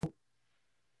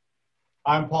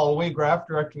I'm Paul Weagraff,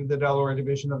 Director of the Delaware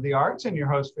Division of the Arts, and your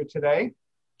host for today.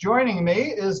 Joining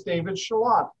me is David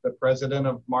Schelat, the President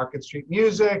of Market Street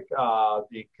Music,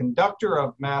 the conductor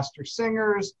of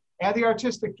Mastersingers, and the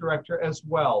Artistic Director as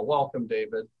well. Welcome,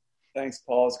 David. Thanks,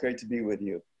 Paul. It's great to be with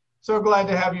you. So glad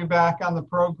to have you back on the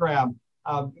program.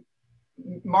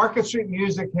 Market Street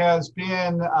Music has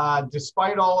been,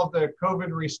 despite all of the COVID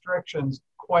restrictions,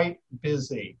 quite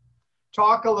busy.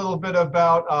 Talk a little bit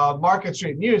about Market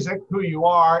Street Music, who you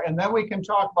are, and then we can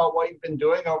talk about what you've been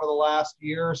doing over the last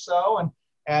year or so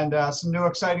and some new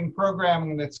exciting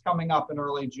programming that's coming up in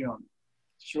early June.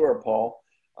 Sure, Paul.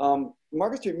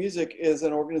 Market Street Music is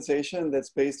an organization that's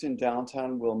based in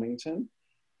downtown Wilmington,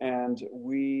 and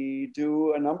we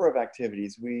do a number of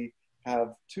activities. We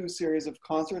have 2 series of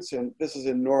concerts, and this is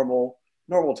in normal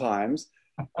times.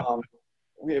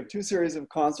 We have 2 series of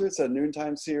concerts, a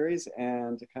noontime series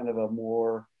and kind of a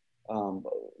more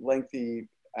lengthy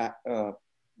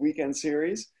weekend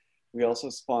series. We also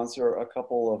sponsor a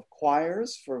couple of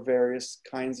choirs for various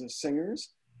kinds of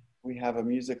singers. We have a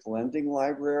music lending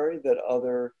library that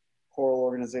other choral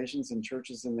organizations and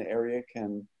churches in the area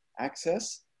can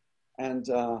access. And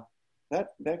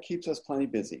that keeps us plenty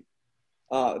busy.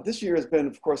 This year has been,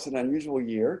 of course, an unusual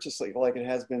year, just like it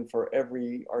has been for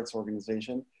every arts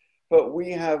organization. But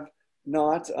we have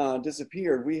not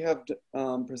disappeared. We have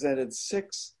presented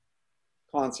 6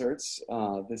 concerts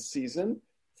this season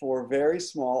for very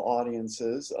small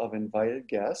audiences of invited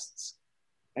guests.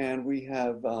 And we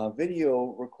have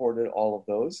video recorded all of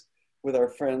those with our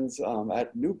friends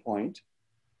at New Point.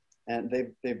 And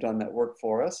they've done that work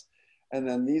for us. And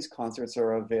then these concerts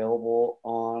are available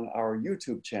on our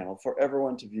YouTube channel for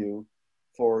everyone to view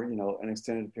for, an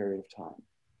extended period of time.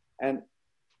 And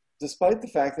despite the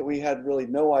fact that we had really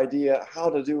no idea how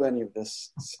to do any of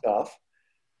this stuff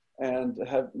and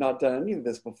have not done any of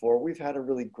this before, we've had a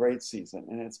really great season.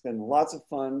 And it's been lots of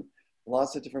fun,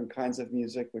 lots of different kinds of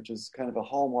music, which is kind of a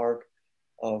hallmark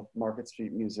of Market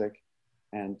Street Music.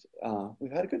 And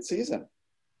we've had a good season.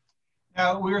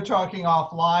 Now, we were talking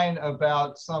offline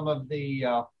about some of the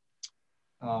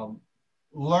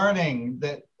learning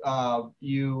that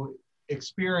you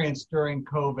experienced during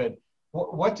COVID.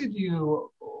 What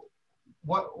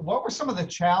were some of the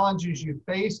challenges you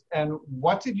faced, and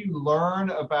what did you learn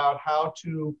about how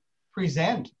to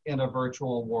present in a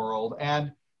virtual world,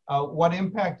 and what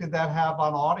impact did that have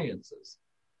on audiences?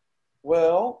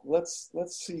 Well, let's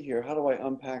see here. How do I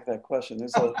unpack that question?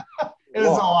 There's a it is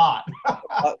a lot.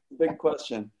 Big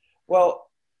question.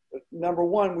 Well, number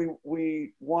one,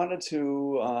 we wanted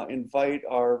to invite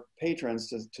our patrons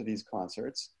to these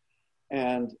concerts,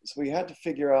 and so we had to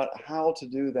figure out how to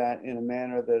do that in a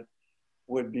manner that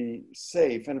would be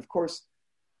safe. And of course,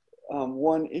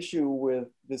 one issue with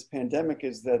this pandemic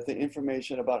is that the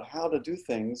information about how to do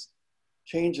things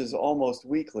changes almost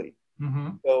weekly.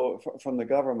 So from the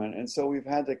government. And so we've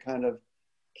had to kind of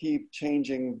keep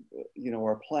changing,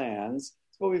 our plans.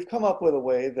 But we've come up with a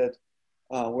way that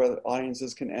where the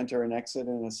audiences can enter and exit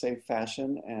in a safe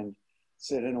fashion and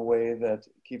sit in a way that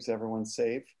keeps everyone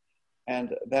safe.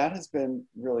 And that has been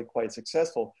really quite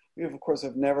successful. We, of course,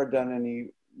 have never done any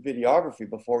videography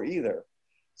before either.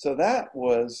 So that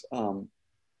was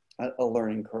a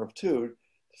learning curve too,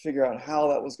 to figure out how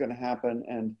that was going to happen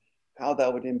and how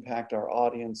that would impact our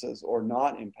audiences or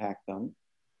not impact them,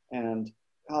 and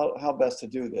how best to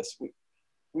do this.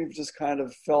 We've just kind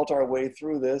of felt our way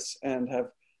through this and have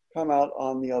come out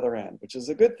on the other end, which is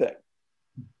a good thing.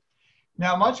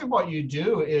 Now, much of what you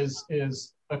do is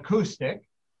acoustic,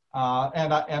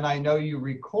 and I know you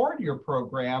record your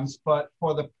programs, but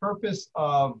for the purpose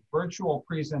of virtual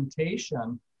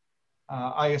presentation,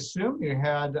 I assume you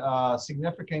had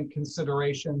significant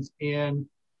considerations in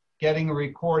getting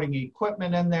recording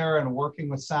equipment in there and working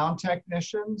with sound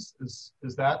technicians.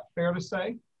 Is that fair to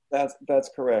say? That's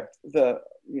correct.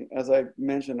 As I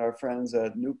mentioned, our friends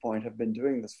at New Point have been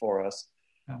doing this for us.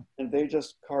 Yeah. And they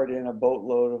just cart in a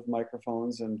boatload of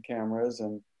microphones and cameras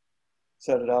and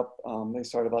set it up. They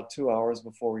start about 2 hours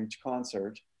before each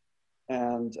concert.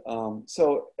 And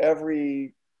so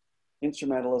every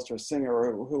instrumentalist or singer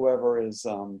or whoever is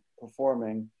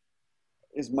performing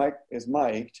is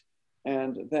mic'd.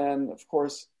 And then, of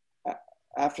course,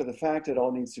 after the fact, it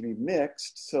all needs to be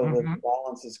mixed so that the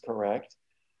balance is correct.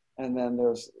 And then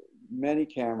there's many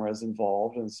cameras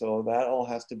involved, and so that all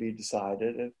has to be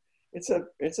decided. And it's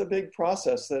a big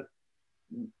process that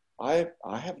I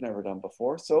have never done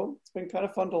before, so it's been kind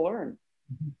of fun to learn.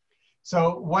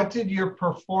 So what did your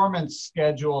performance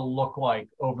schedule look like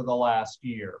over the last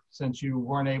year, since you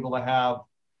weren't able to have,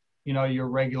 your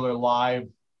regular live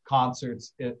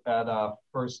concerts at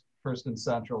first First and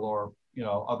Central or,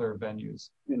 other venues?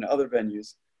 In other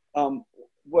venues.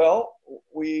 Well,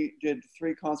 we did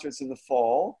 3 concerts in the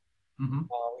fall. Mm-hmm.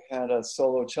 We had a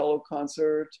solo cello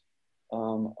concert,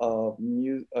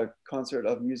 a concert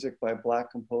of music by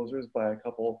Black composers by a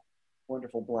couple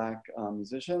wonderful Black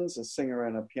musicians, a singer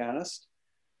and a pianist,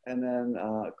 and then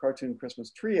a Cartoon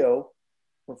Christmas Trio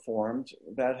performed.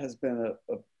 That has been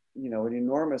an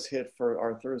enormous hit for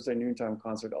our Thursday noontime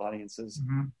concert audiences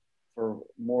Mm-hmm. for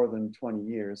more than 20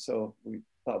 years. So we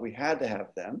thought we had to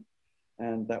have them.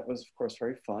 And that was, of course,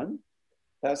 very fun.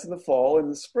 That's in the fall. In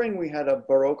the spring, we had a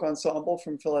Baroque ensemble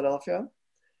from Philadelphia,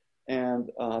 and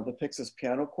the Pixis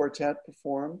Piano Quartet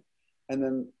performed. And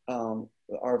then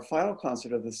our final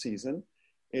concert of the season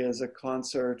is a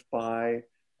concert by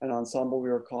an ensemble we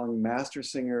were calling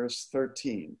Mastersingers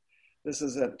 13. This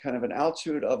is a kind of an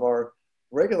outshoot of our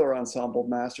regular ensemble,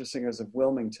 Mastersingers of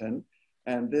Wilmington.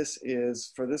 And this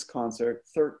is, for this concert,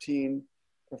 13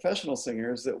 professional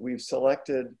singers that we've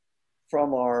selected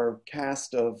from our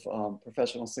cast of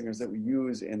professional singers that we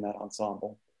use in that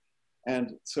ensemble.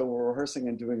 And so we're rehearsing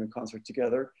and doing a concert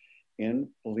together in,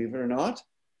 believe it or not,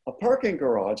 a parking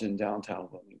garage in downtown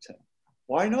Wilmington.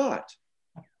 Why not?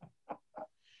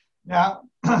 Now,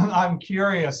 I'm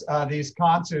curious, these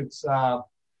concerts,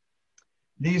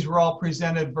 these were all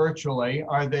presented virtually.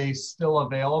 Are they still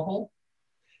available?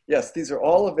 Yes, these are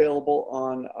all available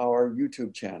on our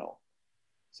YouTube channel.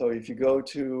 So if you go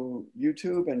to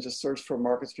YouTube and just search for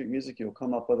Market Street Music, you'll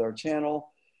come up with our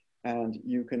channel and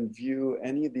you can view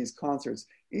any of these concerts.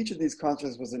 Each of these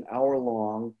concerts was an hour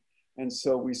long. And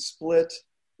so we split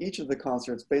each of the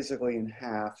concerts basically in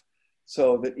half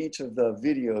so that each of the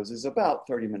videos is about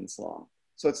 30 minutes long.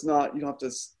 So it's not, you don't have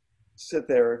to sit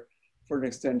there for an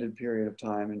extended period of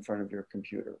time in front of your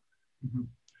computer. Mm-hmm.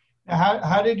 Now,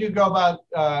 how did you go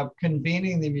about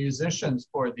convening the musicians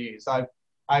for these?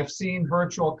 I've seen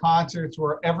virtual concerts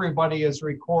where everybody is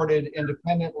recorded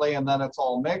independently and then it's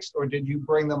all mixed, or did you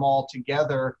bring them all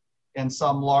together in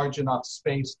some large enough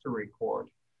space to record?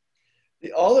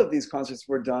 All of these concerts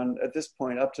were done at this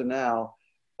point up to now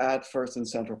at First and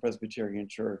Central Presbyterian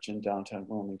Church in downtown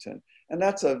Wilmington. And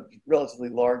that's a relatively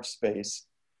large space.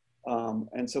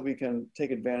 And so we can take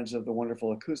advantage of the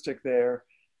wonderful acoustic there,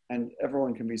 and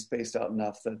everyone can be spaced out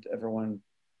enough that everyone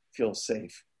feels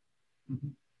safe. Mm-hmm.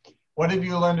 What have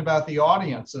you learned about the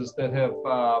audiences that have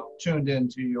tuned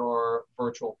into your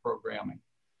virtual programming?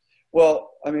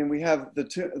 Well, I mean, we have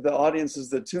the audiences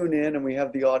that tune in, and we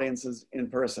have the audiences in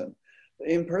person.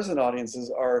 The in-person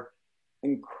audiences are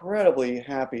incredibly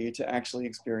happy to actually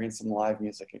experience some live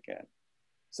music again,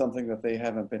 something that they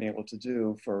haven't been able to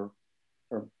do for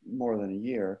more than a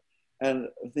year. And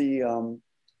the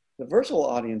virtual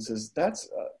audiences, that's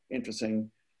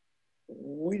interesting.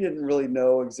 We didn't really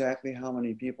know exactly how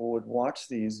many people would watch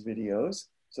these videos.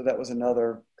 So that was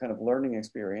another kind of learning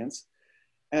experience.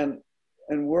 And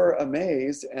we're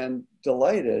amazed and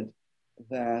delighted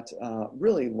that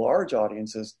really large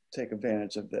audiences take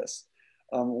advantage of this.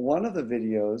 One of the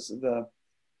videos,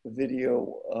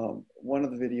 one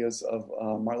of the videos of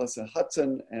Marlissa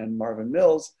Hudson and Marvin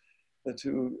Mills, the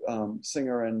two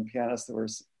singer and pianists that were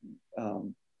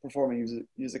performing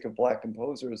music of Black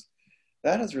composers,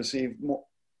 that has received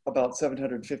about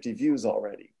 750 views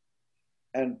already.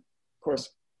 And of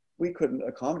course, we couldn't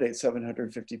accommodate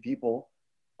 750 people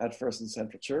at First and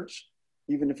Central Church.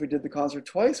 Even if we did the concert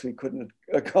twice, we couldn't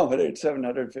accommodate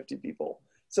 750 people.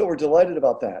 So we're delighted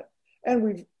about that. And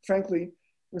we've frankly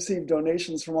received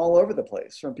donations from all over the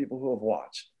place from people who have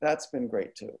watched. That's been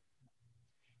great too.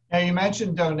 Now you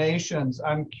mentioned donations.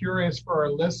 I'm curious for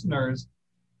our listeners,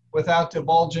 without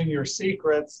divulging your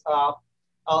secrets,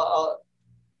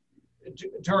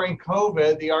 during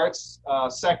COVID, the arts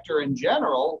sector in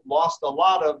general lost a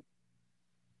lot of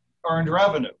earned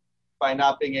revenue by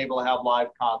not being able to have live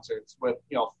concerts with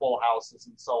full houses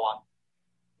and so on.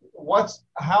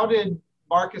 How did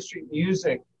Market Street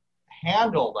Music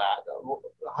handle that?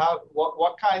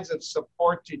 What kinds of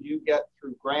support did you get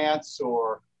through grants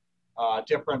or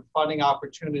different funding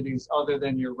opportunities other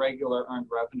than your regular earned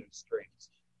revenue streams?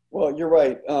 Well, you're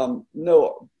right.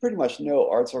 Pretty much no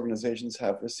arts organizations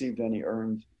have received any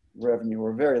earned revenue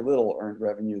or very little earned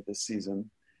revenue this season.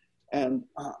 And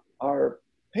our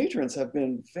patrons have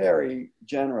been very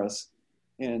generous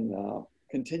in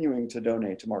continuing to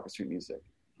donate to Market Street Music.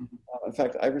 Mm-hmm. In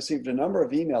fact, I received a number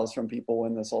of emails from people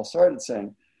when this all started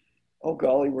saying, "Oh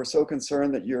golly, we're so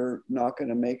concerned that you're not going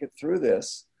to make it through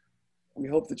this. We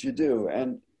hope that you do."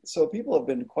 And so people have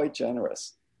been quite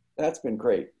generous. That's been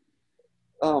great.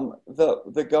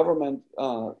 The government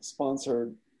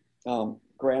sponsored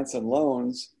grants and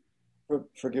loans,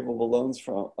 forgivable loans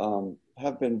from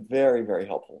have been very, very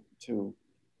helpful to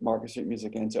Market Street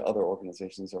Music and to other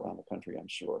organizations around the country, I'm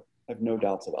sure. I have no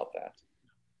doubts about that.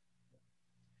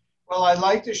 Well, I'd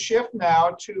like to shift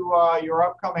now to your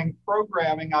upcoming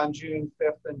programming on June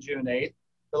 5th and June 8th.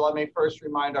 But let me first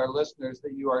remind our listeners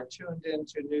that you are tuned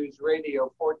into News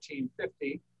Radio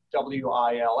 1450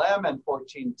 WILM and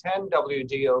 1410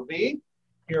 WDOV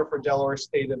here for Delaware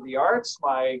State of the Arts.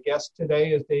 My guest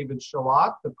today is David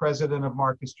Schelat, the president of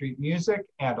Market Street Music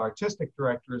and artistic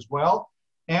director as well,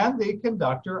 and the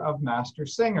conductor of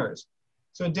Mastersingers.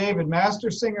 So David,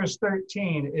 Mastersingers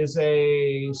 13 is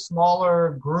a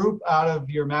smaller group out of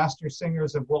your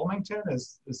Mastersingers of Wilmington.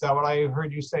 Is that what I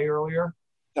heard you say earlier?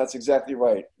 That's exactly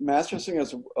right.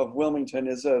 Mastersingers of Wilmington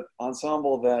is an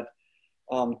ensemble that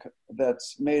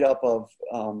that's made up of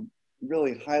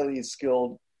really highly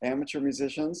skilled amateur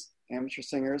musicians, amateur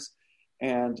singers,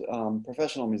 and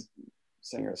professional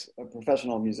musicians,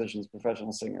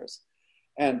 professional singers.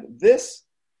 And this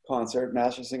concert,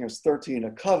 Mastersingers 13,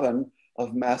 a coven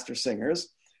of master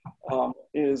singers,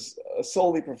 is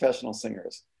solely professional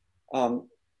singers.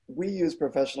 We use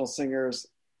professional singers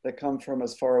that come from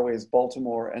as far away as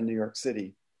Baltimore and New York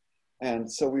City.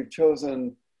 And so we've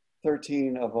chosen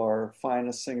 13 of our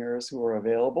finest singers who are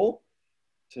available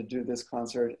to do this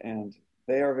concert, and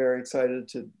they are very excited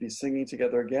to be singing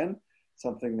together again,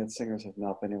 something that singers have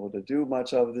not been able to do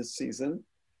much of this season.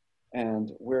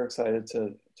 And we're excited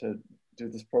to do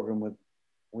this program with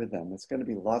them. It's going to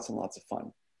be lots and lots of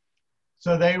fun.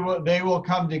 So they will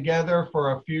come together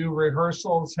for a few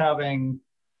rehearsals, having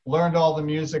learned all the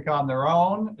music on their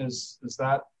own. Is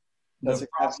that That's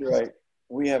exactly right.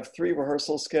 We have 3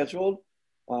 rehearsals scheduled.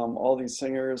 All these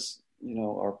singers,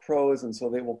 are pros, and so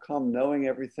they will come knowing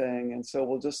everything. And so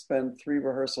we'll just spend 3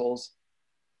 rehearsals,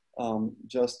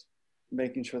 just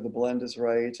making sure the blend is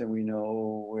right and we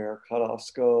know where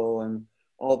cutoffs go and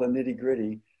all the nitty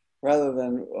gritty, rather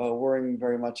than worrying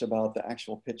very much about the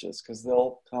actual pitches, because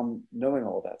they'll come knowing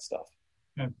all that stuff.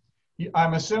 Okay.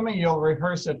 I'm assuming you'll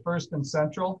rehearse at First and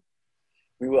Central?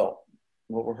 We will.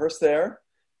 We'll rehearse there,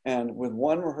 and with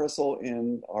 1 rehearsal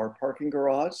in our parking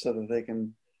garage so that they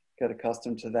can get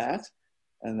accustomed to that,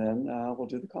 and then we'll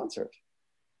do the concert.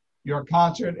 Your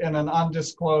concert in an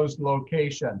undisclosed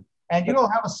location. And you'll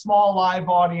have a small live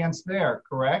audience there,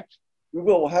 correct? We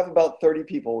will. We'll have about 30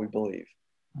 people, we believe.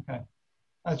 Okay.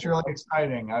 That's really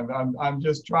exciting. I'm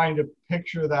just trying to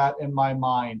picture that in my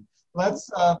mind. Let's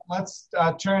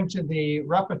turn to the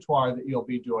repertoire that you'll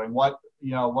be doing. What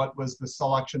was the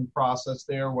selection process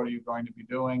there? What are you going to be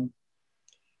doing?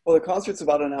 Well, the concert's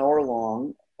about an hour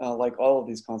long, like all of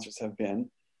these concerts have been,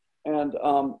 and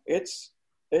it's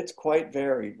quite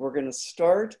varied. We're going to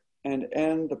start and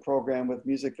end the program with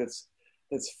music that's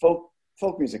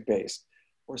folk music based.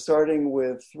 We're starting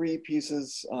with 3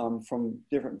 pieces from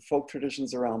different folk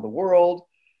traditions around the world.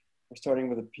 We're starting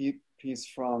with a piece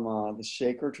from the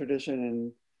Shaker tradition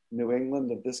in New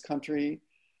England of this country.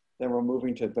 Then we're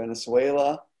moving to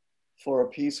Venezuela for a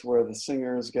piece where the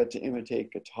singers get to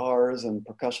imitate guitars and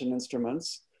percussion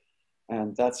instruments.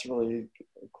 And that's really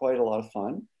quite a lot of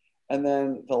fun. And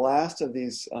then the last of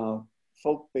these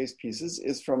folk-based pieces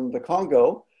is from the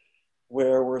Congo,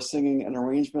 where we're singing an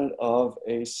arrangement of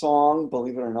a song,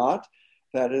 believe it or not,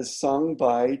 that is sung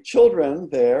by children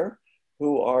there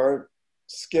who are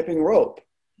skipping rope.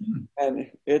 Mm.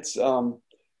 And it's, of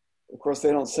course,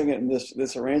 they don't sing it in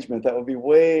this arrangement. That would be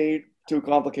way too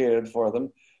complicated for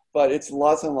them, but it's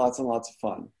lots and lots and lots of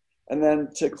fun. And then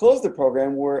to close the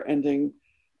program, we're ending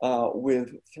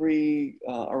with 3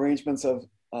 arrangements of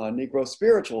Negro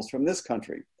spirituals from this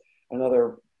country,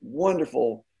 another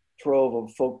wonderful trove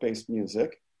of folk-based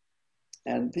music.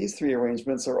 And these 3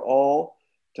 arrangements are all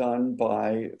done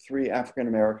by 3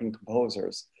 African-American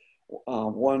composers.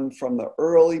 One from the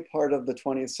early part of the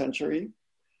 20th century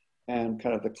and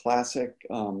kind of the classic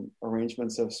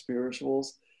arrangements of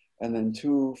spirituals, and then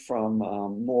 2 from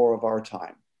more of our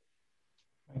time.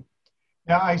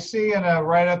 Now I see in a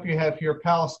write-up you have here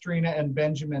Palestrina and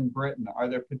Benjamin Britten. Are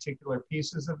there particular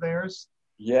pieces of theirs?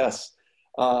 Yes.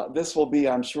 This will be,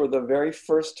 I'm sure, the very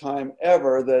first time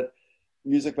ever that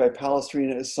music by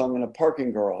Palestrina is sung in a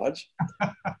parking garage.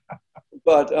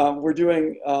 But we're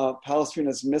doing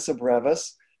Palestrina's Missa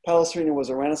Brevis. Palestrina was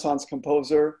a Renaissance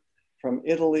composer from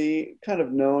Italy, kind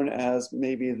of known as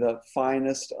maybe the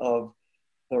finest of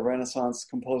the Renaissance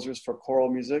composers for choral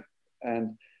music.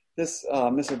 And this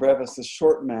Missa Brevis, this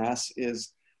short mass,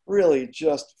 is really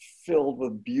just filled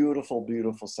with beautiful,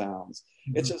 beautiful sounds.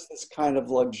 Mm-hmm. It's just this kind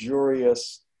of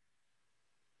luxurious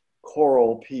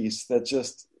choral piece that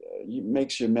just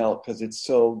makes you melt because it's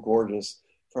so gorgeous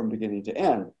from beginning to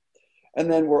end. And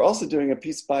then we're also doing a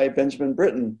piece by Benjamin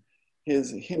Britten,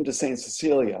 his hymn to Saint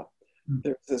Cecilia.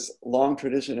 There's this long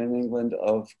tradition in England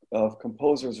of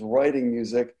composers writing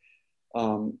music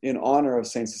in honor of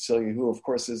Saint Cecilia, who of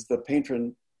course is the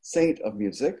patron saint of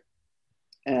music.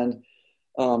 And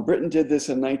Britain did this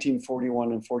in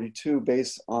 1941 and 42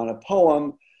 based on a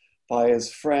poem by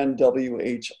his friend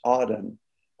W.H. Auden.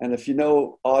 And if you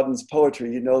know Auden's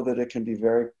poetry, you know that it can be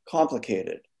very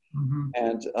complicated. Mm-hmm.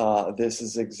 And this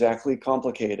is exactly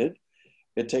complicated.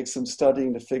 It takes some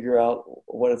studying to figure out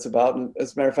what it's about. And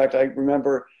as a matter of fact, I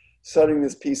remember studying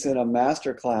this piece in a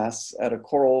master class at a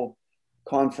choral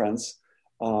conference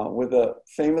with a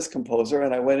famous composer.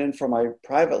 And I went in for my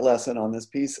private lesson on this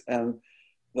piece, and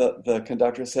the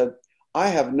conductor said, "I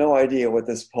have no idea what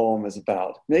this poem is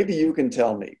about. Maybe you can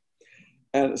tell me."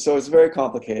 And so it's very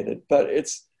complicated, but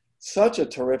it's such a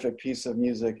terrific piece of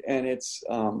music, and it's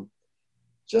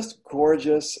just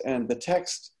gorgeous. And the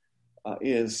text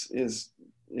is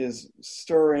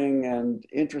stirring and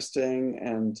interesting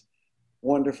and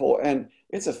wonderful. And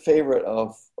it's a favorite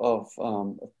of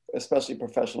especially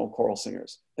professional choral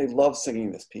singers. They love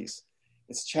singing this piece.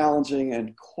 It's challenging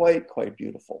and quite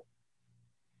beautiful.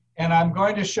 And I'm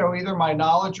going to show either my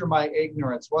knowledge or my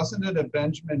ignorance. Wasn't it a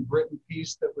Benjamin Britten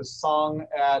piece that was sung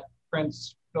at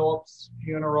Prince Philip's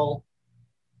funeral?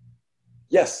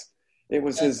 Yes, it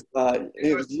was his.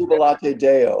 It was Jubilate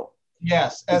Deo.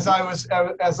 Yes, as I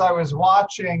was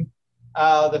watching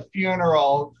the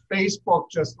funeral, Facebook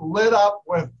just lit up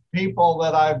with people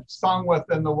that I've sung with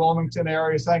in the Wilmington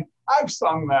area saying, "I've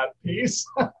sung that piece."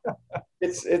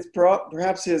 It's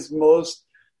perhaps his most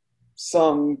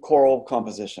sung choral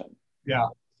composition. Yeah.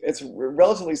 It's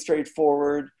relatively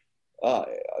straightforward.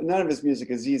 None of his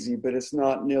music is easy, but it's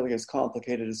not nearly as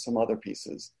complicated as some other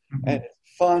pieces. Mm-hmm. And it's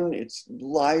fun, it's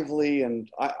lively, and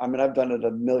I mean, I've done it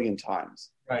a million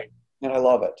times. Right. And I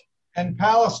love it. And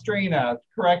Palestrina,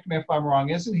 correct me if I'm wrong,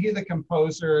 isn't he the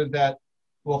composer that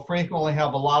will frequently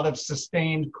have a lot of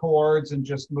sustained chords and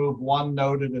just move one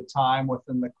note at a time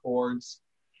within the chords?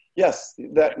 Yes,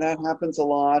 that happens a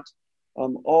lot.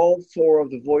 All four of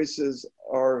the voices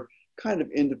are kind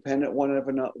of independent,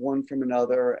 one from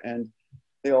another, and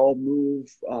they all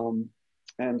move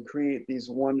and create these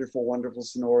wonderful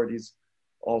sonorities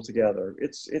all together.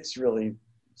 It's really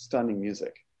stunning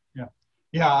music.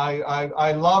 Yeah,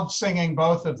 I love singing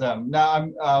both of them.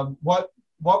 Now, what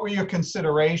were your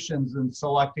considerations in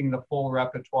selecting the full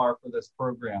repertoire for this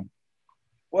program?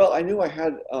 Well, I knew I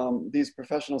had these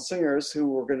professional singers who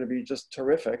were going to be just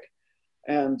terrific.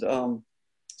 And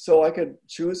so I could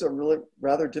choose a really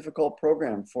rather difficult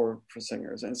program for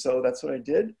singers. And so that's what I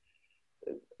did.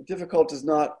 Difficult does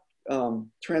not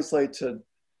translate to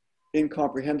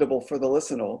incomprehensible for the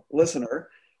listener.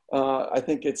 I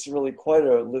think it's really quite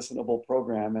a listenable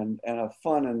program and a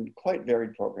fun and quite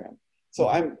varied program. So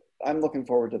I'm looking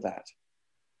forward to that.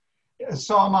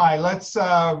 So am I. Let's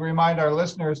remind our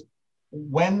listeners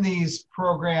when these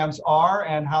programs are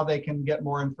and how they can get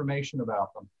more information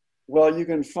about them. Well, you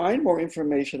can find more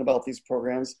information about these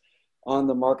programs on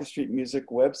the Market Street Music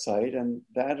website, and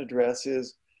that address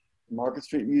is Market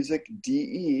Street Music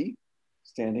DE,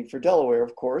 standing for Delaware,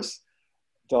 of course,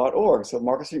 .org. So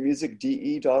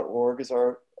marketstreetmusicde.org is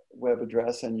our web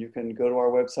address, and you can go to our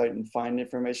website and find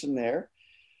information there.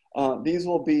 These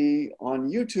will be on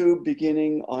YouTube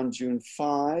beginning on June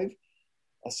 5,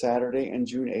 a Saturday, and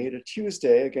June 8, a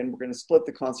Tuesday. Again, we're going to split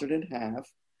the concert in half.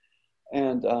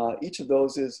 And each of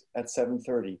those is at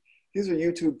 7:30. These are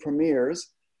YouTube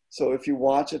premieres. So if you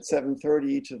watch at 7:30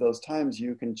 each of those times,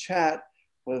 you can chat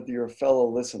with your fellow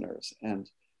listeners and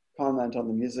comment on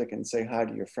the music and say hi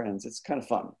to your friends. It's kind of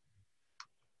fun.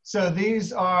 So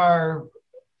these are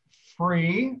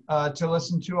free to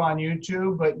listen to on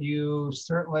YouTube, but you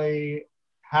certainly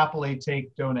happily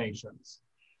take donations.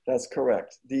 That's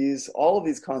correct. All of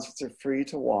these concerts are free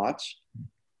to watch.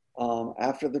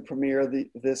 After the premiere,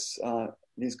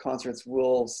 these concerts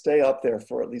will stay up there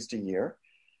for at least a year.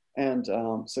 And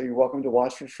so you're welcome to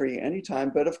watch for free anytime.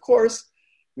 But of course,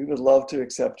 we would love to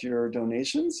accept your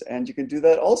donations. And you can do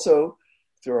that also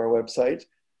through our website,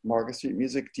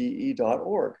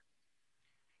 marketstreetmusicde.org.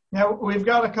 Now, we've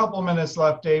got a couple minutes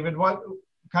left, David. What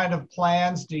kind of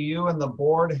plans do you and the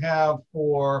board have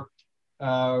for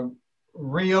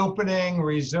reopening,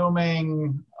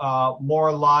 resuming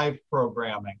more live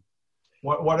programming?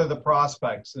 What are the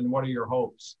prospects and what are your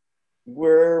hopes?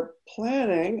 We're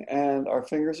planning, and our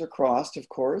fingers are crossed, of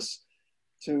course,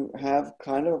 to have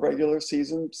kind of a regular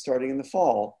season starting in the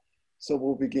fall. So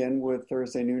we'll begin with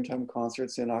Thursday noontime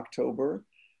concerts in October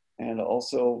and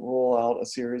also roll out a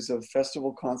series of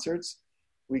festival concerts,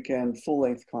 weekend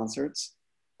full-length concerts,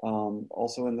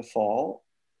 also in the fall.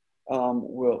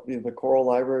 The choral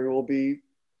library will be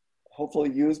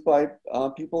hopefully used by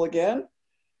people again.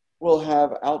 We'll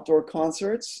have outdoor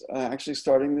concerts, actually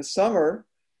starting this summer,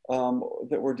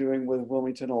 that we're doing with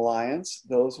Wilmington Alliance.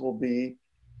 Those will be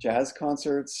jazz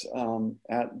concerts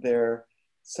at their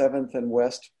 7th and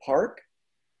West Park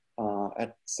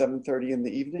at 7:30 in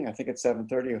the evening. I think it's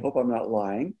 7:30. I hope I'm not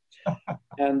lying.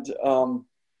 And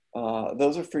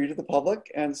those are free to the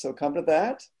public. And so come to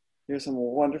that. Here's some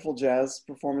wonderful jazz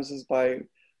performances by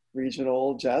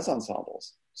regional jazz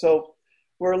ensembles. So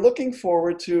we're looking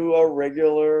forward to a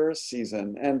regular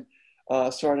season. And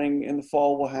starting in the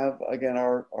fall, we'll have, again,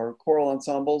 our choral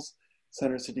ensembles,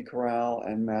 Center City Chorale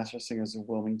and Mastersingers of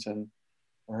Wilmington,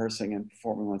 rehearsing and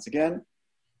performing once again.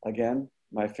 Again,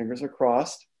 my fingers are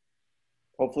crossed.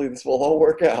 Hopefully this will all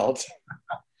work out.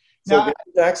 So Now, get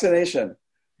the vaccination.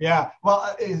 Yeah.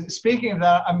 Well, speaking of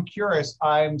that, I'm curious.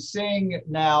 I'm seeing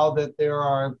now that there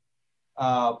are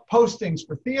postings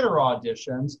for theater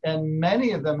auditions, and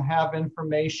many of them have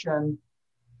information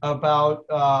about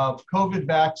COVID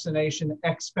vaccination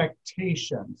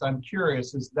expectations. I'm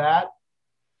curious, is that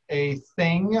a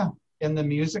thing in the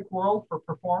music world for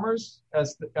performers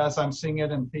as I'm seeing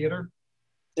it in theater?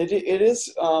 It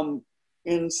is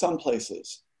in some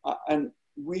places. And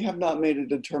we have not made a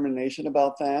determination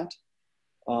about that.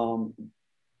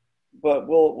 But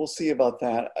we'll see about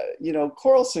that.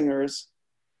 Choral singers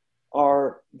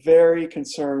are very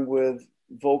concerned with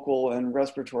vocal and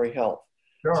respiratory health.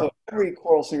 Sure. So every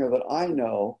choral singer that I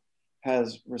know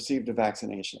has received a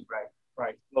vaccination.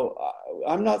 Right. So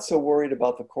I'm not so worried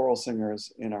about the choral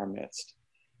singers in our midst.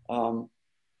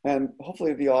 And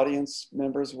hopefully the audience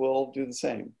members will do the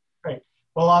same. Great.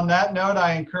 Well, on that note,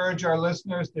 I encourage our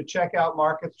listeners to check out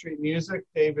Market Street Music.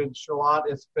 David Schelat,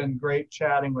 it's been great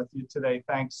chatting with you today.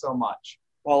 Thanks so much.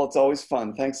 Well, it's always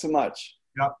fun. Thanks so much.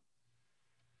 Yep.